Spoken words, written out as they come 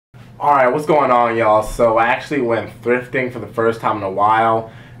Alright, what's going on, y'all? So I actually went thrifting for the first time in a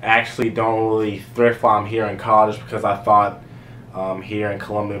while. I actually don't really thrift while I'm here in college because I thought here in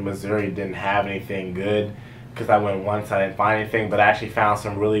Columbia, Missouri didn't have anything good. Because I went once, I didn't find anything, but I actually found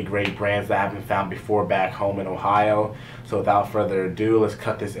some really great brands that I haven't found before back home in Ohio. So without further ado, let's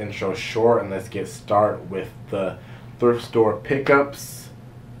cut this intro short and let's get started with the thrift store pickups.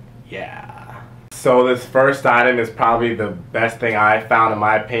 Yeah. So this first item is probably the best thing I found in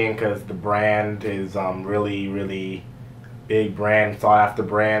my opinion because the brand is really big brand, sought after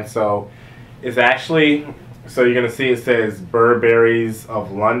brand. So it's actually, so you're gonna see it says Burberry's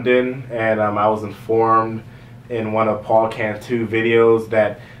of London, and I was informed in one of Paul Cantu videos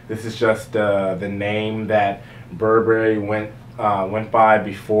that this is just the name that Burberry went by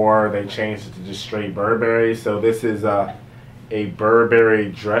before they changed it to just straight Burberry. So this is a Burberry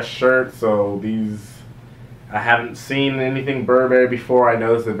dress shirt. So these, I haven't seen anything Burberry before. I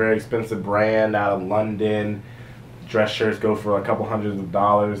know it's a very expensive brand out of London. Dress shirts go for a couple hundreds of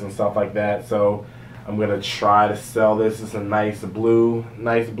dollars and stuff like that. So I'm gonna try to sell this. It's a nice blue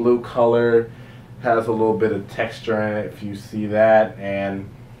color. Has a little bit of texture in it, if you see that. And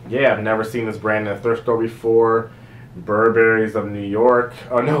yeah, I've never seen this brand in a thrift store before. Burberry's of New York.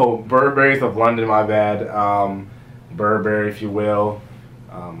 Oh no, Burberry's of London, my bad. Burberry, if you will.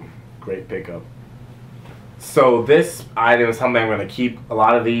 Great pickup. So this item is something I'm going to keep. A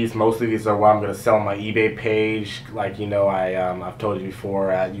lot of these, most of these are what I'm going to sell on my eBay page. Like, you know, I've told you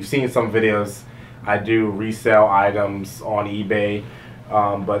before, you've seen some videos, I do resell items on eBay.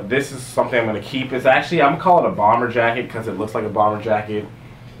 But this is something I'm going to keep. It's actually, I'm going to call it a bomber jacket because it looks like a bomber jacket.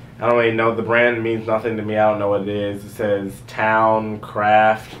 I don't really know. The brand means nothing to me. I don't know what it is. It says Town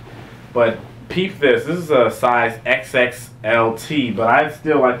Craft. But peep this. This is a size XXLT, but I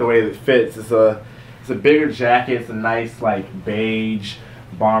still like the way it fits. It's a bigger jacket. It's a nice like beige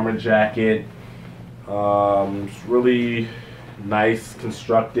bomber jacket. It's really nice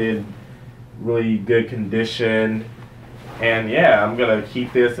constructed, really good condition. And yeah, I'm gonna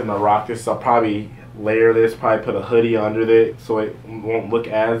keep this and rock this. I'll probably layer this, probably put a hoodie under it so it won't look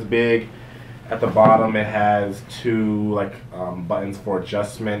as big. At the bottom it has two like buttons for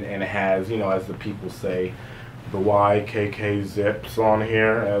adjustment, and it has, you know, as the people say, the YKK zips on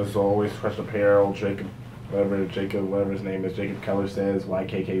here. As always, Fresh Apparel, whatever his name is, Jacob Keller says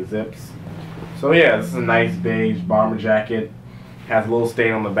YKK zips. So yeah, this is a nice beige bomber jacket. Has a little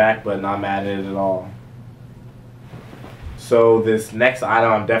stain on the back, but not mad at it at all. So this next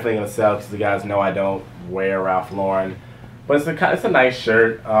item I'm definitely going to sell because you guys know I don't wear Ralph Lauren. But it's a nice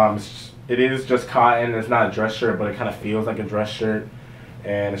shirt. It is just cotton. It's not a dress shirt, but it kind of feels like a dress shirt.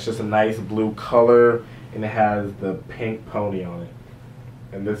 And it's just a nice blue color, and it has the pink pony on it.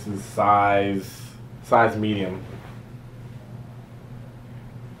 And this is size medium.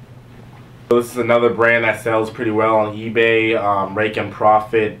 So this is another brand that sells pretty well on eBay. Rake and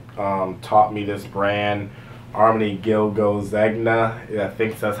Profit taught me this brand. Ermenegildo Zegna. I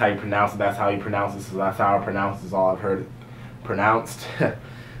think that's how you pronounce it. That's how you pronounce it. So that's how I pronounce it. Is all I've heard it pronounced.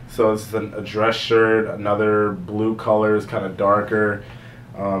 So this is a dress shirt. Another blue color is kind of darker.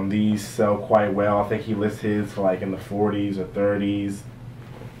 These sell quite well. I think he lists his for like in the 40s or 30s.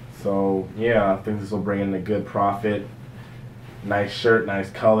 So yeah, I think this will bring in a good profit. Nice shirt, nice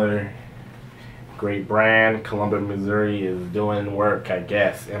color. Great brand. Columbia, Missouri is doing work, I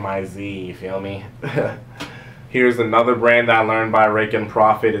guess. M-I-Z, you feel me? Here's another brand that I learned by Rake and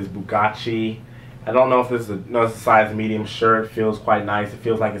Profit is Bugatti. I don't know if this is it's a size medium shirt. Feels quite nice. It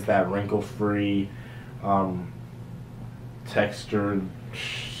feels like it's that wrinkle-free textured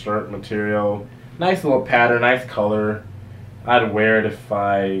shirt material. Nice little pattern, nice color. I'd wear it if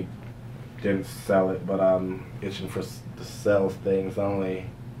I didn't sell it, but I'm itching to sell things. My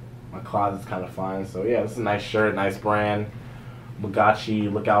closet's kind of fine. So yeah, this is a nice shirt, nice brand.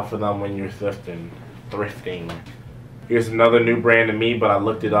 Bugatti, look out for them when you're thrifting. Here's another new brand to me, but I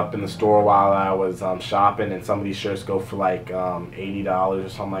looked it up in the store while I was shopping, and some of these shirts go for like $80 or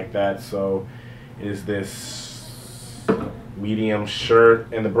something like that. So it is this medium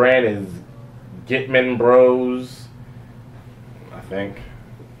shirt, and the brand is Gitman Bros, I think.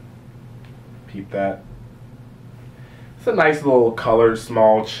 Peep that. It's a nice little colored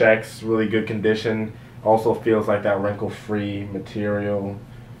small checks, really good condition. Also feels like that wrinkle-free material.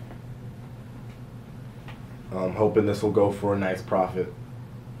 I'm hoping this will go for a nice profit.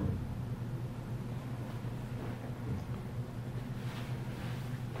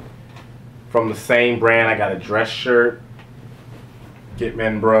 From the same brand, I got a dress shirt.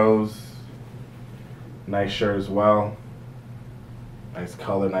 Gitman Bros. Nice shirt as well. Nice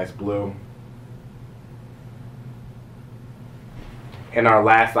color, nice blue. And our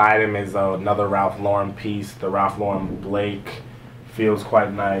last item is another Ralph Lauren piece. The Ralph Lauren Blake feels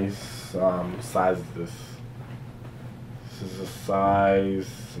quite nice. Size is this. This is a size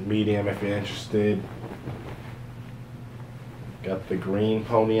medium if you're interested. Got the green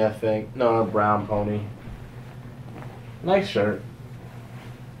pony, I think. No, brown pony. Nice shirt.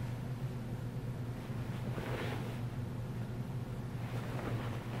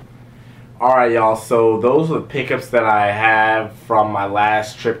 Alright, y'all, so those are the pickups that I have from my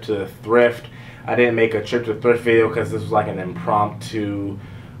last trip to Thrift. I didn't make a trip to Thrift video because this was like an impromptu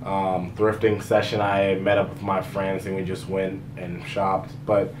thrifting session. I met up with my friends and we just went and shopped.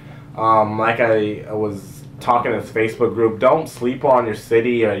 But like I was talking in this Facebook group, don't sleep on your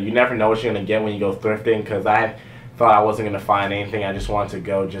city, or you never know what you're going to get when you go thrifting, because I thought I wasn't going to find anything. I just wanted to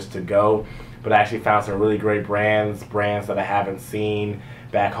go just to go. But I actually found some really great brands that I haven't seen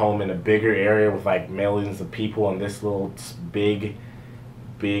back home in a bigger area with like millions of people, and this little big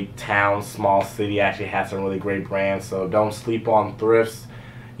town, small city actually has some really great brands. So don't sleep on thrifts.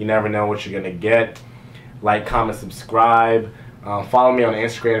 You never know what you're gonna get. Like, comment, subscribe. Follow me on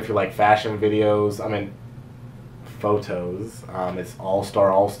Instagram if you like fashion videos. I mean photos. It's All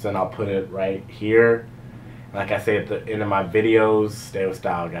Star Alston. I'll put it right here. Like I say at the end of my videos, stay with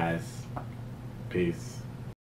style, guys. Peace.